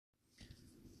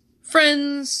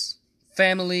Friends,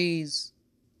 families,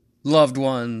 loved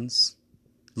ones,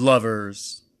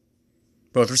 lovers,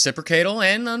 both reciprocatal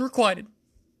and unrequited.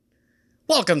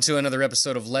 Welcome to another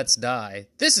episode of Let's Die.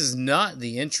 This is not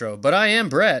the intro, but I am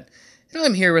Brett, and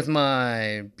I'm here with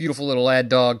my beautiful little ad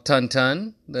dog, Tun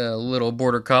Tun, the little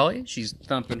border collie. She's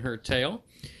thumping her tail.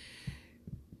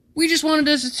 We just wanted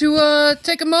us to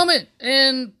take a moment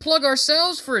and plug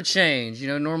ourselves for a change. You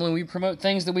know, normally we promote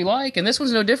things that we like, and this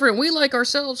one's no different. We like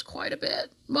ourselves quite a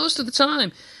bit, most of the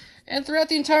time. And throughout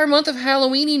the entire month of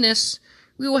Halloweeniness,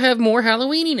 we will have more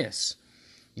Halloweeniness.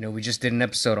 You know, we just did an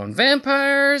episode on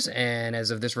vampires, and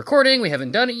as of this recording, we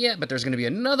haven't done it yet, but there's going to be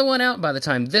another one out by the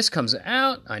time this comes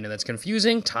out. I know that's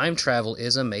confusing. Time travel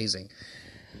is amazing.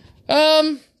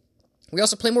 We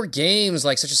also play more games,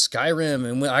 like such as Skyrim,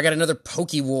 and I got another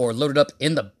PokeWar loaded up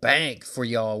in the bank for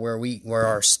y'all, where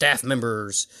our staff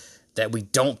members that we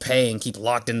don't pay and keep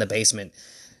locked in the basement,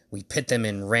 we pit them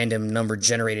in random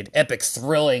number-generated, epic,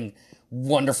 thrilling,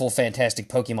 wonderful, fantastic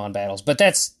Pokemon battles. But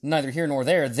that's neither here nor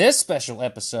there. This special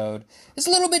episode is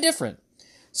a little bit different.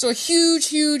 So a huge,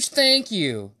 huge thank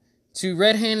you to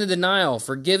Red Handed Denial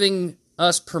for giving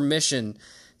us permission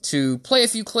to play a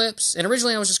few clips. And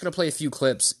originally I was just going to play a few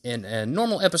clips in a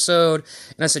normal episode,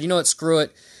 and I said, you know what, screw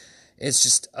it. It's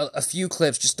just a few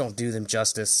clips, just don't do them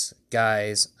justice.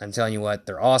 Guys, I'm telling you what,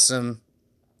 they're awesome,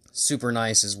 super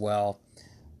nice as well.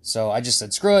 So I just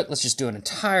said, screw it, let's just do an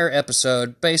entire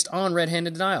episode based on Red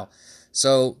Handed Denial.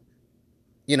 So,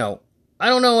 you know, I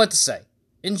don't know what to say.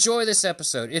 Enjoy this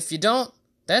episode. If you don't,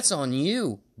 that's on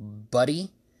you, buddy.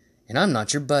 And I'm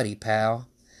not your buddy, pal.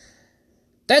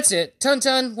 That's it. Tun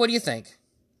Tun, what do you think?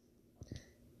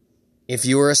 If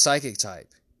you were a psychic type,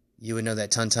 you would know that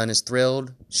Tun Tun is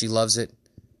thrilled, she loves it,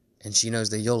 and she knows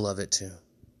that you'll love it too.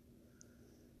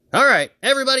 Alright,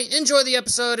 everybody, enjoy the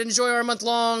episode, enjoy our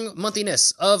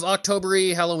monthiness of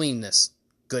October-y Halloweenness.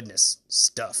 Goodness,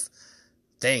 stuff,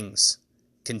 things.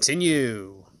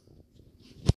 Continue.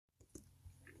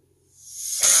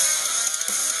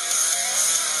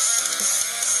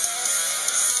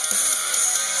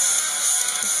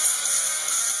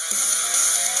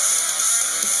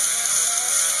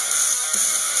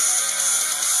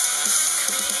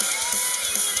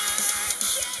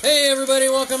 Hey everybody,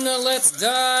 welcome to Let's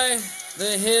Die,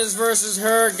 the His versus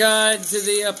Her Guide to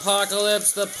the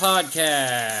Apocalypse, the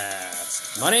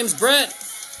podcast. My name's Brett.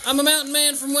 I'm a mountain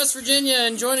man from West Virginia,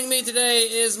 and joining me today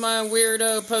is my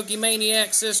weirdo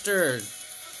Pokemaniac sister,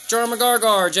 Jarma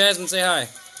Gargar. Jasmine, say hi.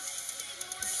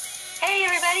 Hey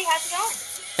everybody, how's it going?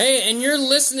 Hey, and you're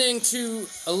listening to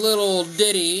a little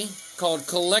ditty called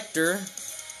Collector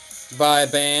by a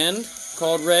band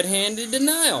called Red Handed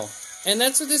Denial. And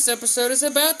that's what this episode is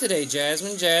about today,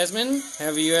 Jasmine. Jasmine,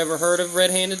 have you ever heard of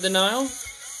Red Handed Denial? No,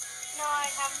 I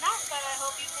have not, but I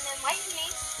hope you can enlighten me.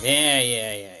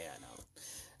 Yeah, no.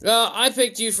 Well, I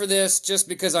picked you for this just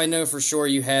because I know for sure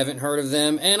you haven't heard of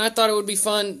them, and I thought it would be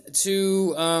fun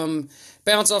to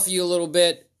bounce off of you a little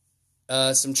bit,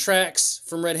 some tracks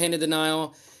from Red Handed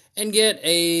Denial, and get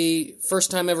a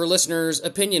first-time ever listener's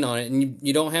opinion on it. And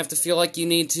you don't have to feel like you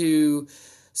need to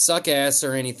suck ass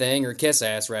or anything, or kiss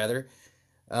ass rather.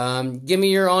 Give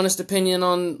me your honest opinion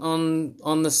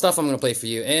on the stuff I'm going to play for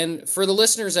you. And for the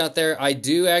listeners out there, I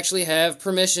do actually have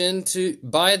permission to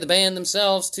by the band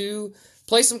themselves to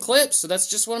play some clips. So that's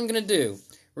just what I'm going to do.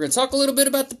 We're going to talk a little bit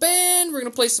about the band. We're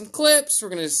going to play some clips. We're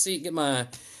going to get my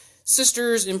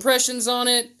sister's impressions on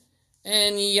it,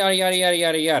 and yada yada yada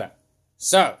yada yada.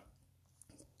 So,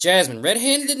 Jasmine, Red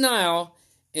Handed Denial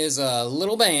is a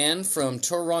little band from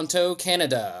Toronto,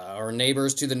 Canada, our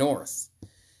neighbors to the north.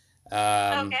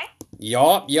 Okay.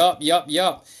 Yup.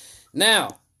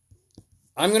 Now,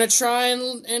 I'm going to try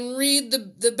and read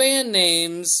the band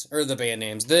names, or the band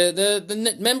names,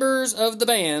 the members of the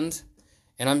band,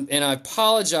 and I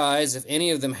apologize if any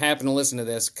of them happen to listen to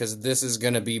this, because this is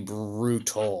going to be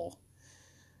brutal.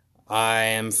 I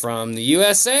am from the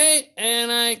USA, and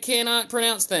I cannot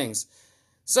pronounce things.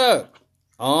 So,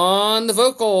 on the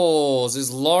vocals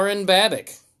is Lauren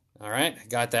Babick. All right,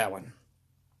 got that one.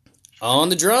 On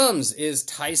the drums is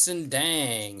Tyson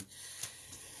Dang.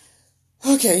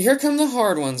 Okay, here come the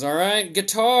hard ones, all right?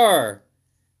 Guitar,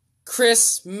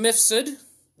 Chris Mifsud.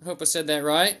 I hope I said that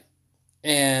right.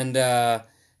 And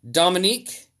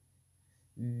Dominique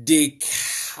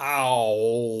DeCaw.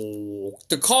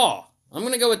 I'm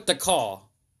going to go with DeCaw.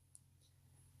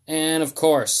 And, of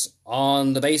course,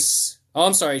 on the bass... Oh,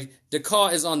 I'm sorry.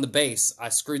 DeCaw is on the bass. I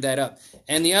screwed that up.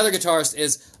 And the other guitarist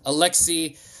is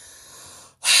Alexei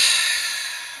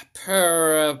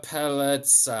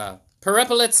Perepelitsa.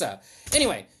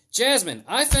 Anyway, Jasmine,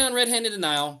 I found Red Handed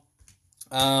Denial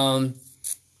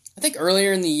I think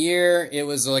earlier in the year, it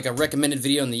was like a recommended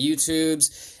video on the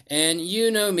YouTubes. And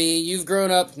you know me, you've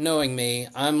grown up knowing me.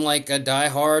 I'm like a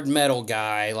diehard metal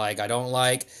guy.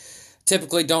 Like,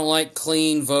 typically don't like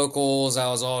clean vocals. I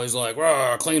was always like,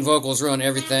 "Rah, clean vocals ruin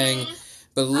everything."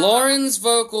 But Lauren's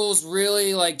vocals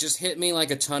really, like, just hit me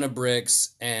like a ton of bricks.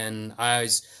 And I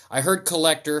heard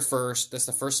Collector first. That's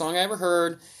the first song I ever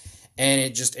heard. And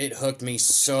it hooked me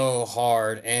so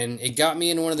hard. And it got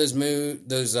me in one of those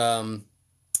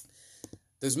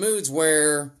moods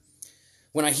where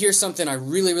when I hear something I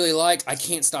really, really like, I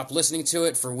can't stop listening to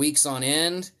it for weeks on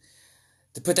end.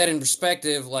 To put that in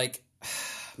perspective, like,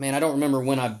 man, I don't remember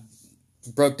when I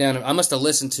broke down. I must have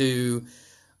listened to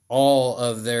all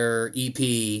of their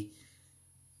EP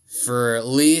for at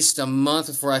least a month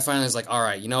before I finally was like, all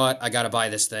right, you know what? I got to buy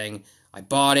this thing. I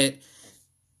bought it.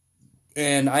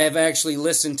 And I have actually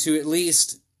listened to at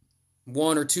least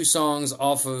one or two songs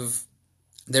off of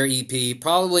their EP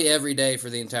probably every day for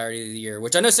the entirety of the year,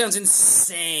 which I know sounds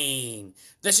insane.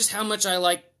 That's just how much I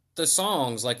like the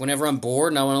songs. Like, whenever I'm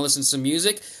bored and I want to listen to some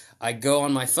music, I go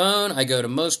on my phone, I go to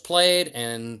Most Played,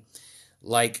 and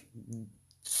like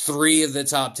 3 of the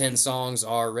top 10 songs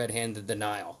are Red Handed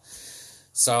Denial.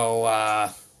 So,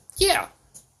 yeah,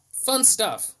 fun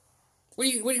stuff. What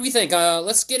do you think?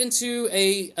 Let's get into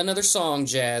another song,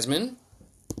 Jasmine.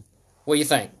 What do you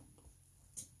think?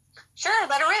 Sure,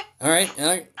 let it rip. All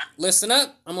right, listen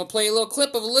up. I'm going to play a little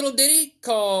clip of a little ditty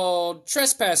called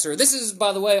Trespasser. This is,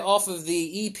 by the way, off of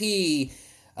the EP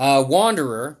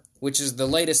Wanderer, which is the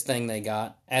latest thing they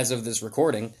got as of this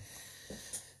recording.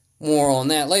 More on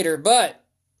that later, but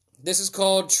this is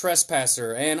called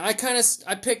Trespasser, and I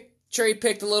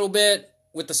cherry-picked a little bit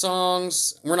with the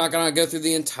songs. We're not going to go through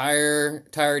the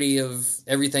entirety of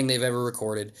everything they've ever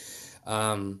recorded,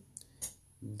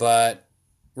 but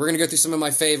we're going to go through some of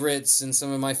my favorites and some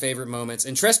of my favorite moments.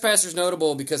 And Trespasser's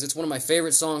notable because it's one of my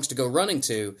favorite songs to go running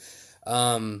to.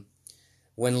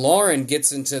 When Lauren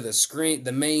gets into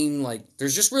the main, like,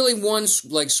 there's just really one,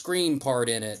 like, scream part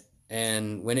in it.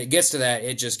 And when it gets to that,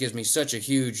 it just gives me such a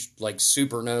huge, like,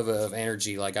 supernova of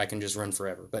energy. Like, I can just run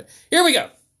forever. But here we go.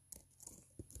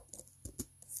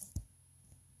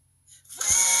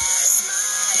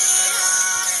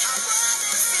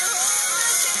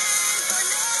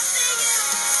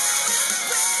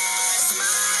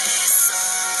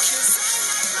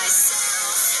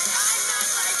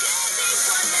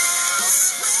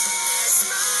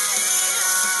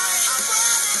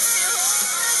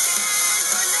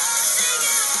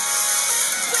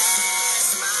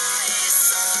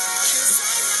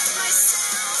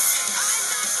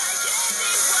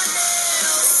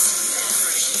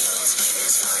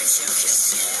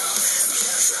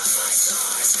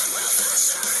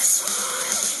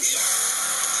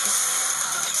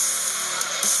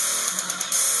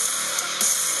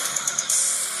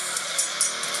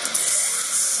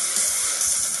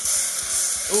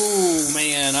 Ooh,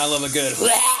 man, I love a good...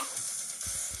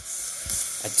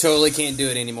 I totally can't do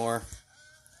it anymore.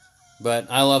 But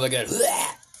I love a good...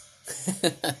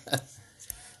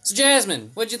 So,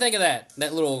 Jasmine, what'd you think of that?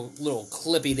 That little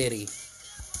clippy ditty.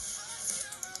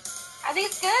 I think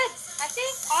it's good. I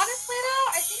think, honestly, though,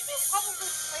 I think they probably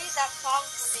played that song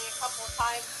for me a couple of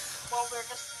times while we were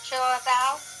just chilling at the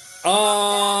house.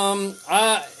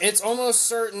 It's almost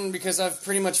certain because I've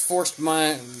pretty much forced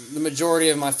the majority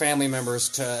of my family members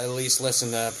to at least listen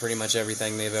to pretty much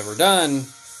everything they've ever done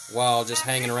while just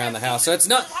hanging around the house. So it's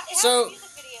not, so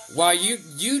while you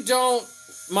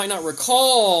might not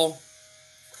recall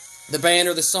the band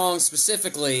or the song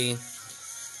specifically,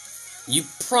 you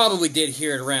probably did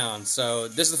hear it around. So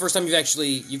this is the first time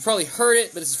you've probably heard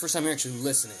it, but this is the first time you're actually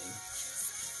listening.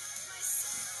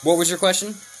 What was your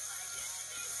question?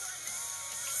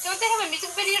 Don't they have a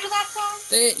music video to that song?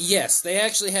 Yes, they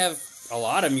actually have a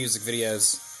lot of music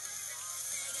videos.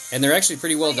 And they're actually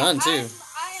pretty well done, too. I am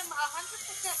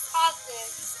 100% positive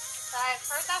that I've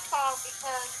heard that song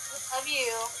because of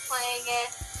you playing it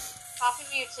off of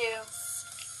YouTube.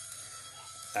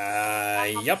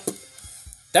 Yep.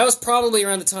 That was probably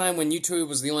around the time when YouTube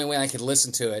was the only way I could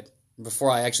listen to it before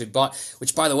I actually bought,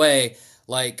 which, by the way,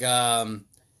 like, God,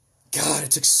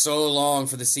 it took so long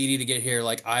for the CD to get here.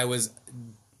 Like, I was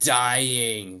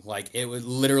dying. Like, it would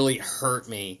literally hurt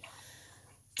me.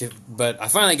 But I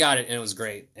finally got it, and it was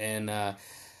great. And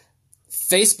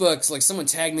Facebook's, like, someone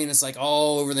tagged me, and it's like,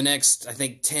 all over the next, I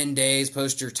think, 10 days,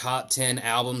 post your top 10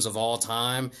 albums of all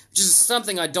time, which is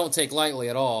something I don't take lightly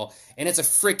at all. And it's a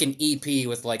freaking EP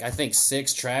with, like, I think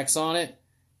 6 tracks on it.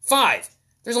 5!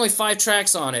 There's only 5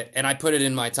 tracks on it, and I put it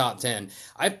in my top 10.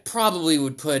 I probably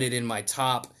would put it in my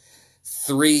top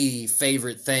 3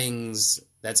 favorite things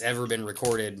that's ever been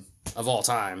recorded of all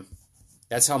time.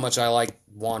 That's how much I like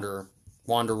Wanderer.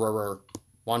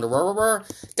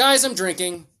 Guys, I'm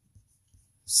drinking.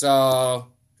 So,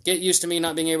 get used to me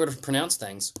not being able to pronounce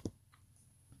things.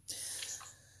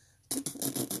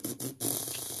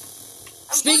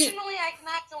 Unfortunately, I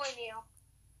cannot join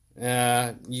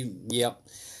you. Yep.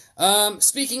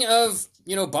 Speaking of,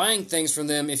 buying things from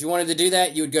them, if you wanted to do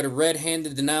that, you would go to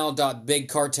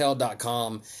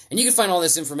redhandeddenial.bigcartel.com, and you can find all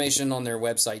this information on their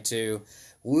website, too.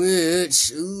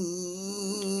 Which,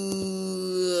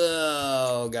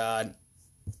 oh, God.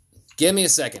 Give me a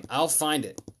second. I'll find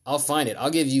it.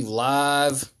 I'll give you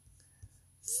live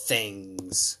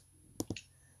things.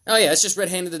 Oh, yeah, it's just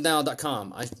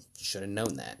redhandeddenial.com. I should have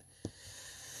known that.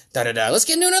 Let's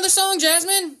get into another song,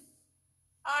 Jasmine.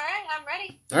 Alright, I'm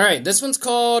ready. Alright, this one's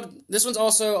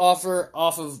also off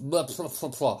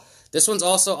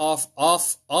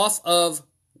of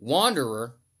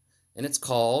Wanderer, and it's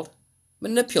called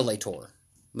Manipulator.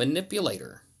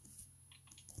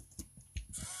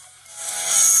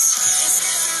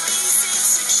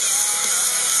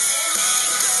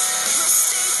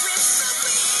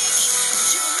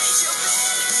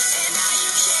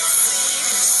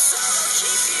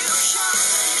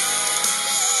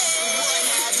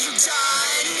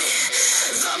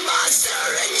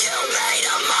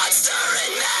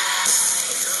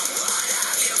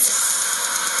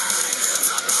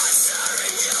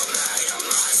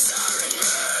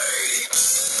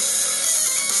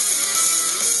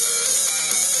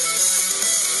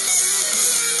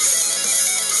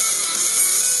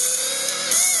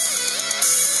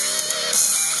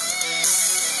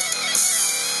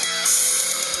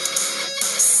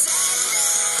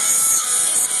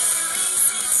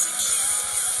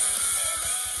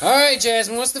 Alright,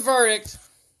 Jasmine, what's the verdict?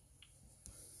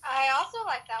 I also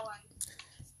like that one.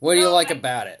 What do you like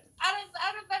about it? Out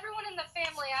of everyone in the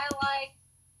family, I like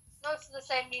most of the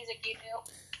same music you do.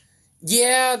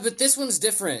 Yeah, but this one's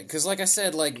different, because like I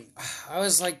said, I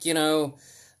was the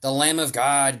Lamb of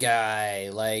God guy,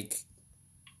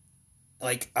 I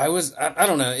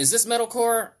don't know, is this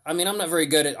metalcore? I mean, I'm not very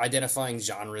good at identifying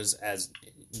genres, as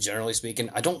generally speaking.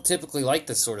 I don't typically like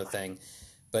this sort of thing,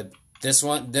 but this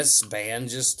band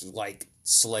just,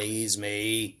 slays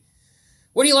me.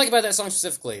 What do you like about that song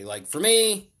specifically? For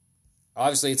me,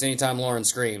 obviously it's anytime Lauren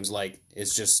screams,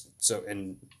 it's just so,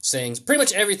 and sings pretty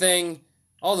much everything,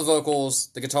 all the vocals,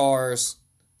 the guitars.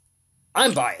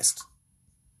 I'm biased.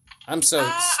 I'm so I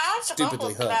like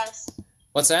stupidly the hooked.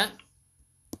 What's that?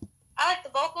 I like the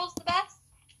vocals the best.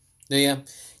 Yeah.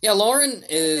 Yeah, Lauren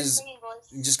is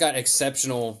just got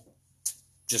exceptional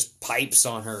just pipes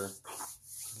on her.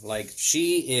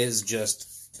 She is just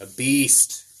a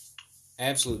beast.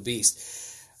 Absolute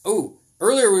beast. Oh,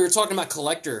 earlier we were talking about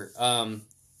Collector.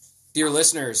 Dear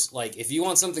listeners, if you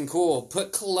want something cool,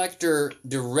 put Collector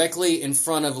directly in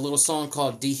front of a little song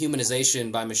called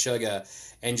Dehumanization by Meshuggah,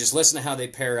 and just listen to how they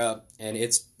pair up, and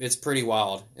it's pretty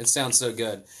wild. It sounds so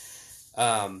good.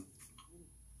 That's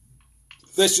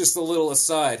just a little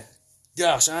aside.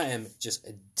 Gosh, I am just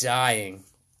dying.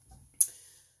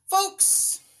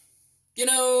 Folks,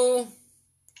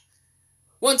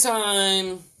 one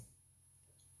time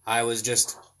I was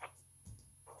just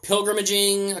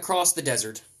pilgrimaging across the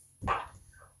desert,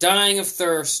 dying of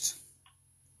thirst,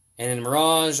 and in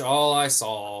Mirage, all I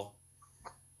saw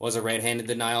was a Red Handed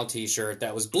Denial t-shirt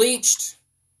that was bleached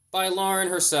by Lauren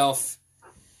herself,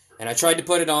 and I tried to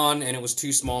put it on, and it was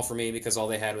too small for me because all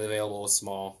they had available was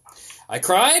small. I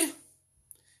cried,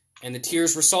 and the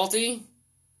tears were salty,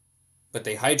 but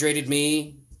they hydrated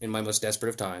me in my most desperate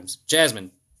of times.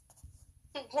 Jasmine.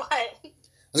 What? I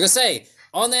was going to say,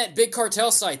 on that Big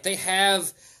Cartel site, they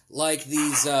have,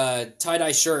 these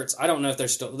tie-dye shirts. I don't know if they're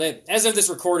still... as of this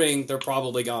recording, they're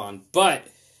probably gone. But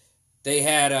they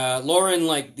had... Lauren,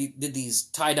 did these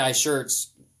tie-dye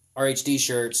shirts, RHD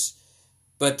shirts,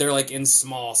 but they're, in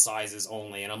small sizes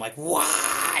only. And I'm like,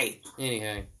 why?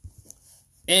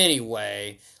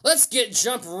 Anyway, let's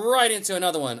jump right into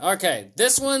another one. Okay,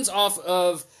 this one's off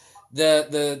of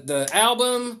the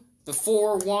album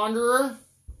Before Wanderer.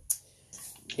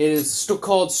 It is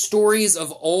called Stories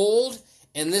of Old,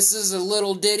 and this is a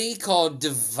little ditty called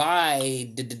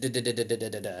Divide.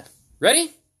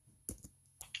 Ready?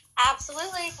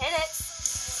 Absolutely, hit it.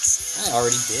 I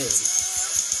already did.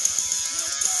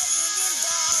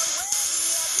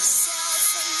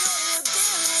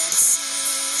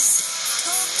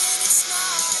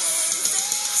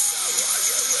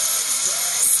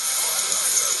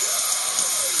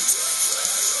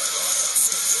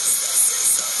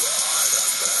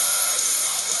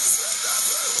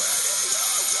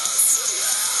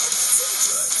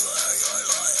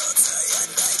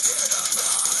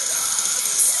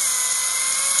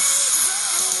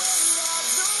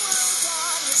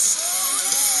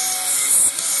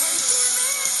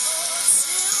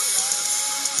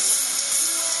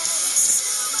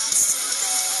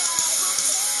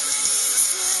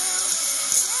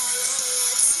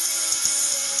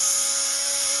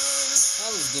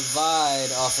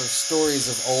 Divide off of Stories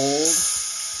of Old.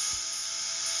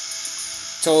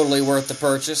 Totally worth the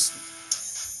purchase.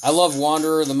 I love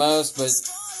Wanderer the most, but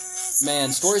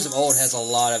man, Stories of Old has a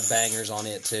lot of bangers on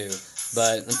it too.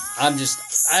 But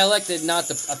I elected not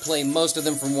to play most of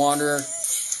them from Wanderer,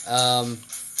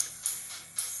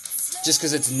 just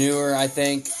because it's newer, I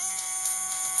think.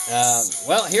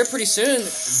 Well, here pretty soon,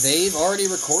 they've already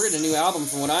recorded a new album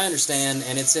from what I understand,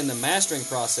 and it's in the mastering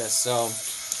process, so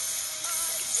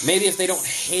maybe if they don't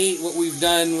hate what we've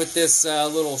done with this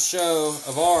little show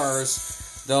of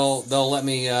ours, they'll let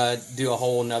me do a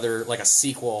whole nother, like a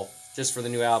sequel, just for the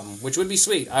new album, which would be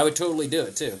sweet. I would totally do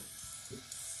it, too.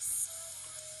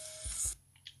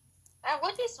 That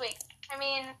would be sweet. I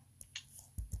mean,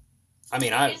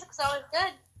 music's always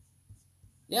good.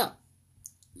 Yeah.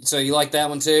 So you like that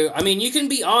one too? I mean, you can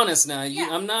be honest now.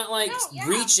 I'm not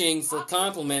reaching for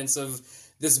compliments of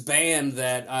this band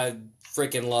that I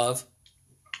freaking love.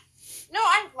 No,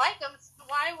 I like them.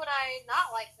 Why would I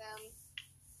not like them?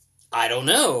 I don't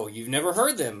know. You've never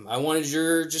heard them. I wanted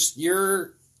your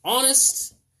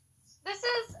honest. It's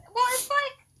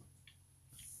like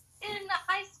in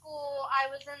high school, I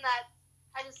was in that.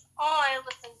 All I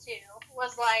listened to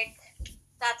was like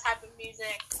that type of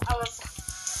music. I was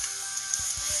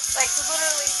like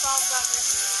literally songs about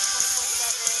music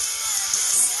 24/7.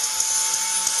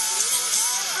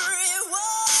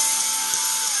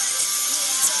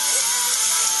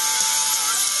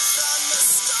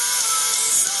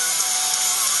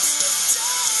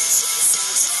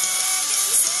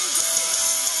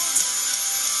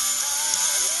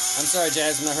 I'm sorry,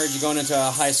 Jasmine. I heard you going into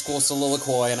a high school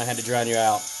soliloquy, and I had to drown you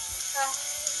out.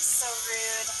 So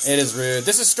rude. It is rude.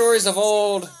 This is Stories of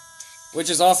Old, which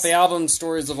is off the album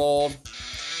Stories of Old.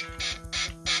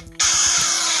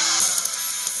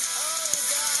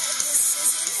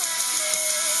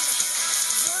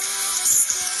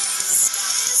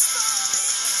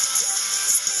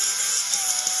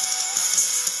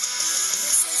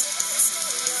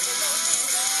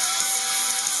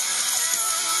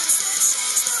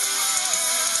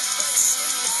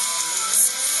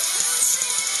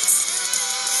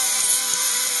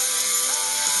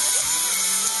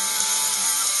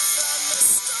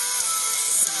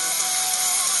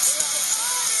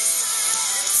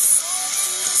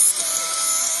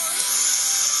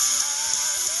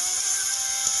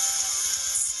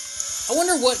 I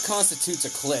wonder what constitutes a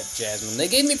clip, Jasmine. They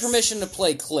gave me permission to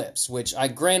play clips, which I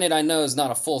know is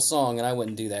not a full song, and I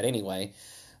wouldn't do that anyway.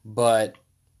 But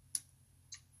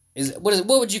what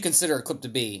would you consider a clip to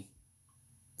be?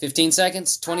 15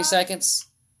 seconds? 20 seconds?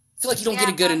 I feel like you don't get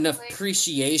a good enough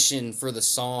appreciation for the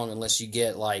song unless you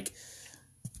get like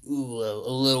a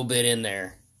little bit in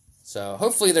there. So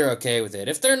hopefully they're okay with it.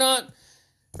 If they're not,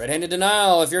 Red-Handed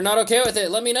Denial, if you're not okay with it,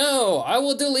 let me know. I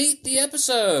will delete the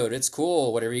episode. It's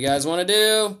cool. Whatever you guys want to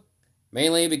do.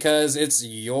 Mainly because it's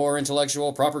your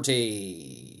intellectual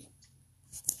property.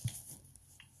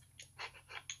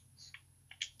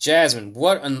 Jasmine,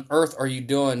 what on earth are you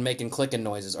doing making clicking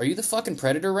noises? Are you the fucking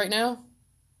Predator right now?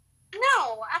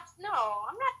 No,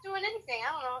 I'm not doing anything.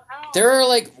 I don't know. There are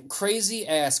like crazy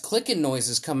ass clicking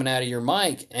noises coming out of your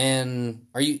mic, and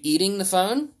are you eating the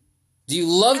phone? Do you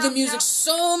love the music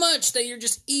so much that you're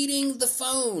just eating the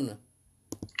phone?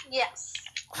 Yes.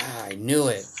 I knew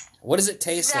it. What does it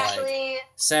taste like?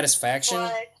 Satisfaction?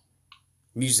 What?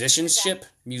 Musicianship?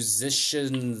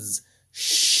 Musicians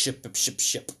ship.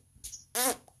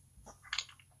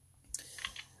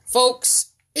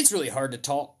 Folks, it's really hard to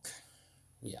talk.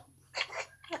 Yeah.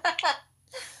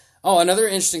 Oh, another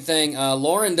interesting thing.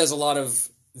 Lauren does a lot of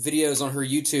videos on her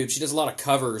YouTube. She does a lot of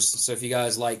covers. So if you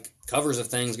guys like covers of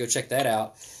things, go check that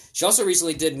out. She also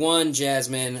recently did one,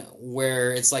 Jasmine,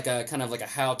 where it's like a kind of like a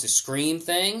how to scream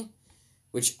thing,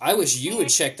 which I wish you would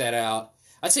check that out.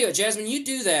 I tell you what, Jasmine, you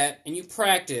do that and you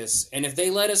practice, and if they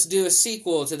let us do a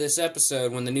sequel to this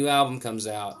episode when the new album comes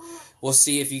out, we'll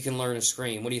see if you can learn to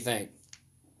scream. What do you think?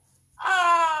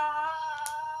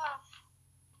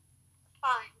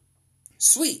 Fine.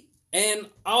 Sweet. And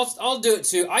I'll do it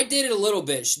too. I did it a little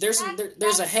bit. There's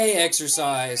a hay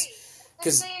exercise.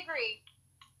 That's if they agree.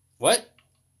 What?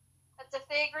 That's if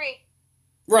they agree.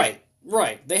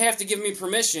 Right. They have to give me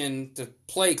permission to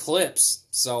play clips.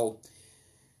 So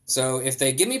if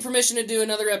they give me permission to do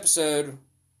another episode,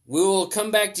 we will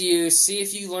come back to you, see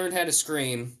if you learned how to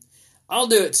scream. I'll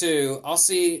do it too. I'll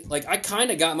see. Like, I kind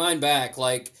of got mine back.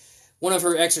 Like, one of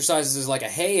her exercises is like a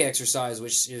hay exercise,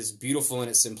 which is beautiful in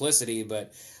its simplicity,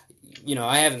 but you know,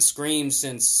 I haven't screamed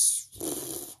since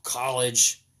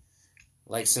college.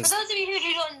 Like since. For those of you who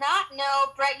do not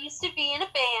know, Brett used to be in a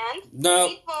band.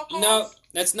 No,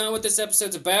 that's not what this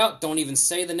episode's about. Don't even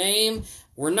say the name.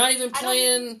 We're not even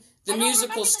playing the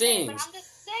musical stings. But I'm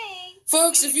just saying.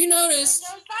 Folks, if you noticed...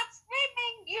 No, stop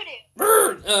screaming. You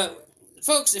do.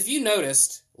 Folks, if you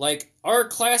noticed, like, our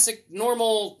classic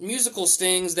normal musical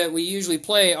stings that we usually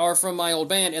play are from my old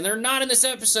band, and they're not in this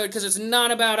episode because it's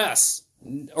not about us.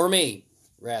 Or me,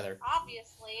 rather.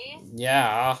 Obviously.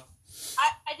 Yeah.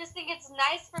 I just think it's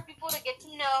nice for people to get to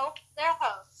know their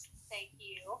host. Thank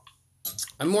you.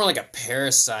 I'm more like a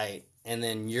parasite, and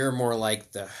then you're more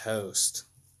like the host.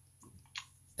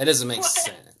 That doesn't make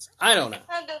sense. I don't know.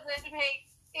 That doesn't make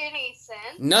any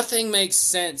sense. Nothing makes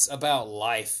sense about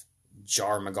life,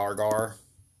 Jar McGargar.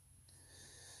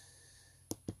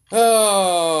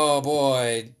 Oh,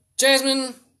 boy.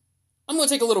 Jasmine, I'm going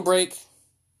to take a little break.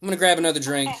 I'm going to grab another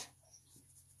drink.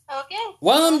 Okay.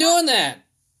 While I'm doing that,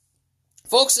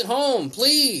 folks at home,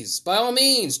 please, by all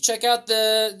means, check out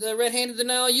the Red Handed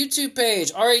Denial YouTube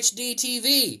page, RHD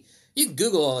TV. You can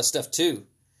Google all this stuff, too.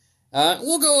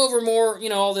 We'll go over more,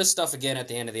 all this stuff again at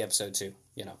the end of the episode, too.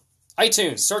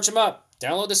 iTunes, search them up.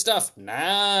 Download this stuff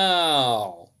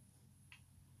now.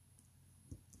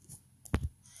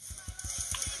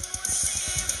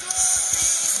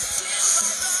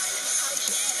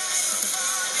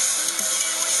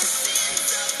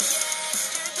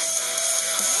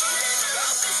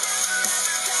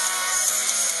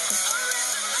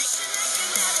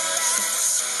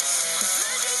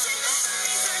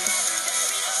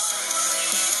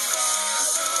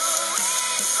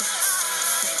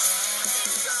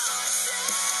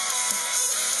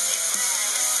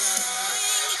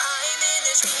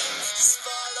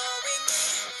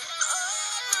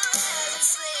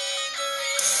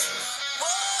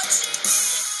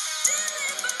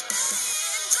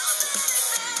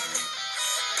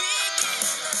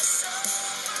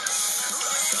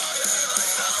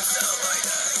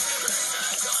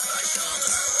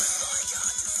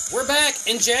 We're back,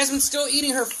 and Jasmine's still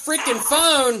eating her freaking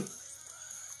phone.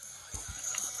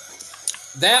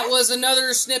 That was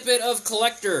another snippet of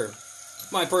Collector,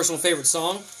 my personal favorite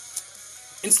song.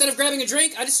 Instead of grabbing a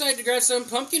drink, I decided to grab some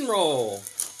pumpkin roll.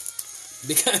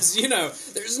 Because,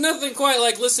 there's nothing quite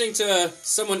like listening to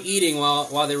someone eating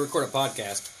while they record a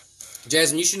podcast.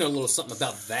 Jasmine, you should know a little something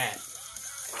about that.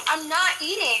 I'm not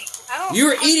eating. You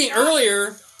were eating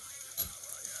earlier.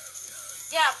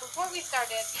 Yeah, before we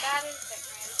started. That is different.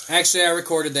 Actually, I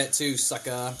recorded that too,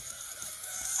 sucker.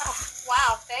 Oh,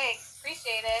 wow, thanks.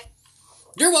 Appreciate it.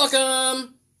 You're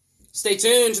welcome. Stay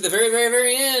tuned to the very, very,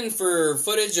 very end for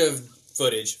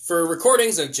for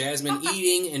recordings of Jasmine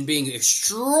eating and being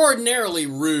extraordinarily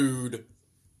rude.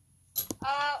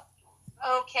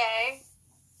 Okay.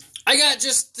 I got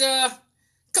just a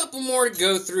couple more to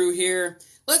go through here.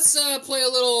 Let's play a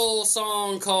little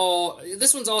song called...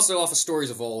 This one's also off of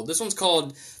Stories of Old. This one's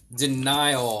called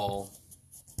Denial.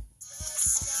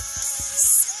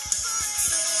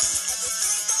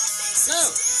 No,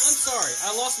 I'm sorry.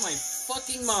 I lost my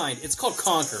fucking mind. It's called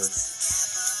Conquer.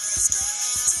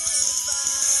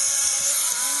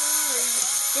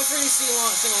 Feel free to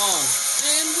sing along.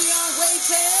 And we are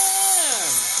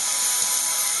waiting!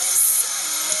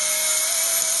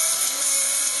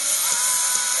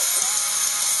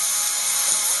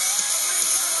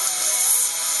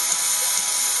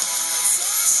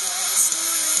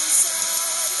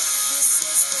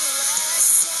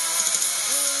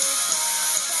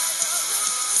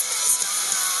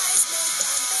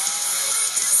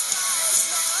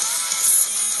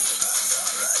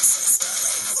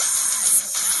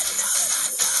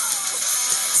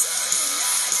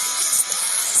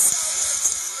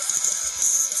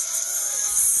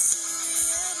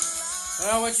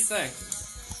 Well, what you think?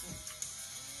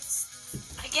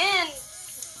 Again,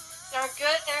 they're a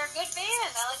good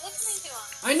band. I like listening to them.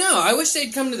 I know. I wish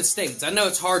they'd come to the States. I know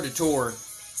it's hard to tour,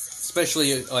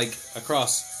 especially like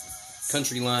across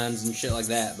country lines and shit like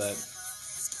that, but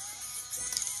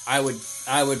I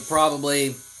would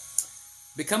probably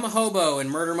become a hobo and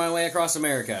murder my way across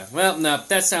America. Well, no,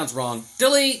 that sounds wrong.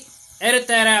 Delete! Edit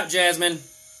that out, Jasmine.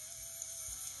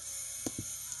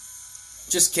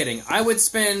 Just kidding. I would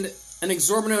spend an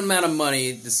exorbitant amount of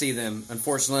money to see them.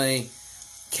 Unfortunately,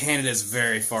 Canada's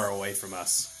very far away from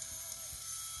us.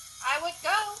 I would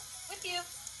go with you.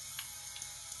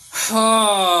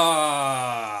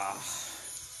 Ah,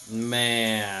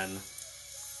 man.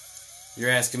 You're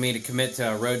asking me to commit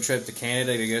to a road trip to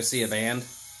Canada to go see a band?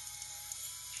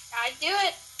 I'd do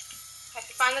it. If I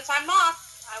could find the time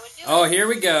off, I would do it. Oh, here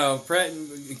we go.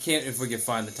 Can't if we could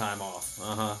find the time off.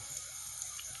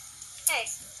 Hey.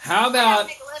 How about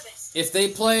make a living. if they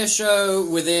play a show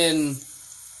within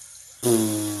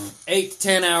 8 to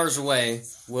 10 hours away,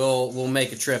 we'll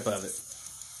make a trip of it.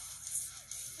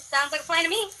 Sounds like a plan to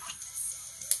me.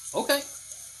 Okay.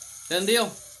 Done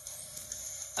deal.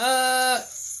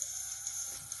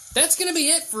 That's gonna be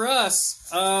it for us.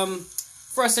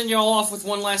 Before I send y'all off with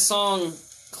one last song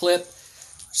clip,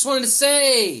 just wanted to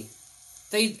say,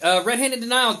 Red Handed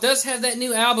Denial does have that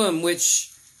new album,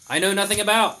 which I know nothing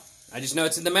about. I just know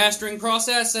it's in the mastering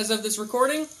process as of this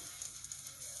recording.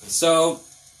 So,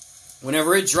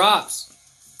 whenever it drops,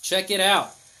 check it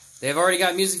out. They've already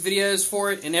got music videos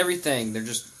for it and everything. They're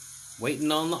just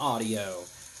waiting on the audio.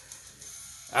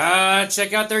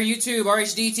 Check out their YouTube,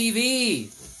 RHD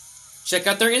TV. Check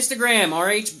out their Instagram,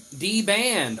 RHD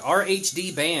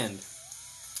Band.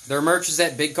 Their merch is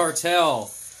at Big Cartel.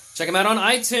 Check them out on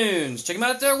iTunes. Check them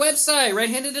out at their website,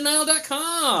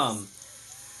 redhandeddenial.com.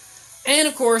 And,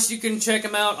 of course, you can check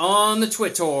them out on the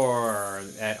Twitter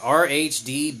at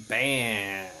RHD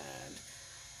Band.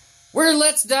 We're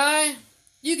Let's Die.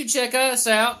 You can check us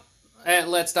out at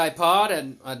Let's Die Pod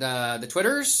at the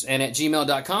Twitters and at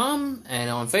gmail.com and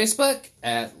on Facebook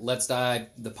at Let's Die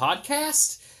the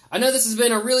Podcast. I know this has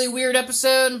been a really weird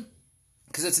episode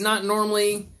because it's not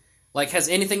normally, has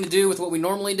anything to do with what we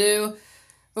normally do.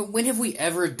 But when have we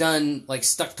ever done,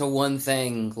 stuck to one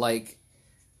thing?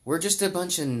 We're just a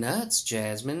bunch of nuts,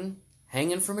 Jasmine,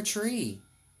 hanging from a tree,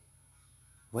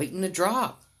 waiting to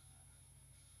drop,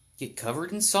 get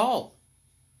covered in salt,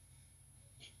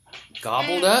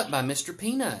 gobbled up by Mr.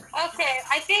 Peanut. Okay,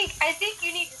 I think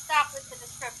you need to stop with the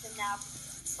description now,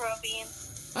 Probean.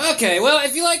 Okay, well,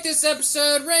 if you like this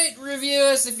episode, rate, review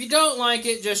us. If you don't like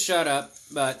it, just shut up.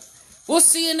 But we'll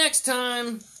see you next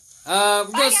time. Bye,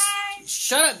 guys.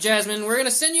 Shut up, Jasmine. We're going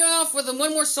to send you off with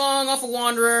one more song off of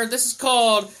Wanderer. This is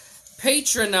called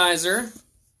Patronizer.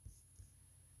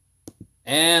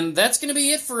 And that's going to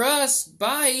be it for us.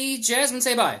 Bye. Jasmine,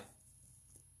 say bye.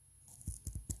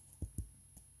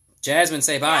 Jasmine,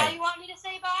 say bye. Now you want me to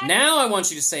say bye? Now I want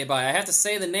you to say bye. I have to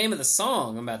say the name of the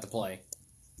song I'm about to play.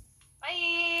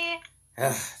 Bye.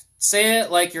 Say it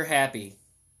like you're happy.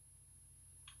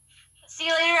 See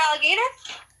you later, alligator.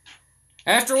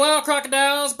 After a while,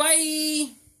 crocodiles. Bye.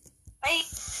 Bye.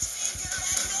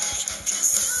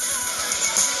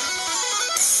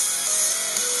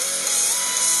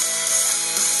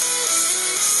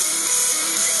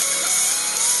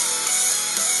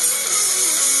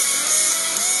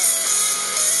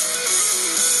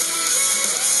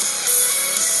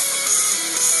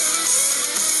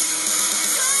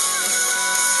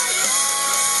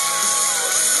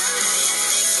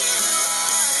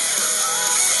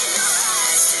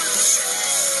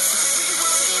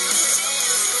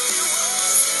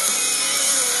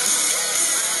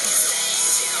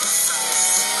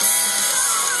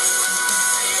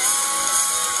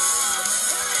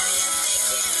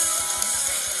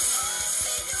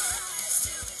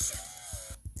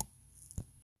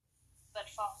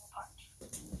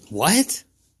 What?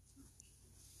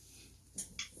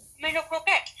 Made no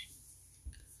croquet.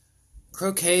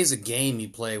 Croquet is a game you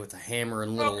play with a hammer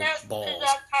and little balls. Croquet is a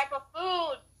type of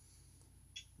food.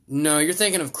 No, you're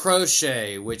thinking of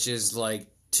crochet, which is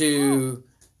two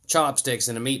chopsticks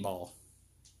and a meatball.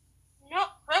 No,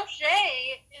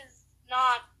 crochet is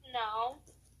not, no.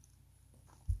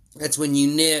 That's when you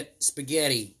knit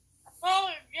spaghetti. Well,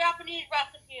 it's a Japanese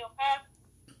recipe, okay?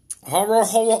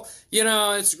 You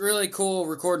know, it's really cool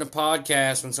recording a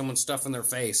podcast when someone's stuffing their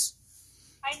face.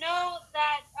 I know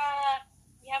that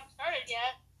we haven't started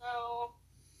yet, so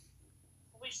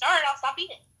when we start, I'll stop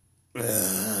eating.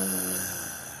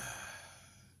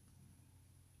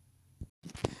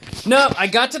 Nope, I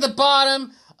got to the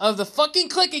bottom of the fucking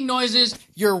clicking noises.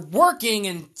 You're working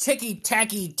and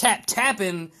ticky-tacky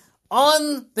tap-tapping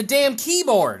on the damn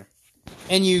keyboard.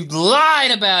 And you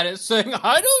lied about it, saying,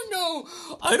 I don't know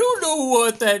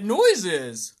what that noise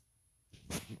is.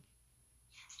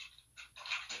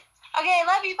 Okay,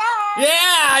 love you, bye!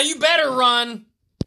 Yeah, you better run.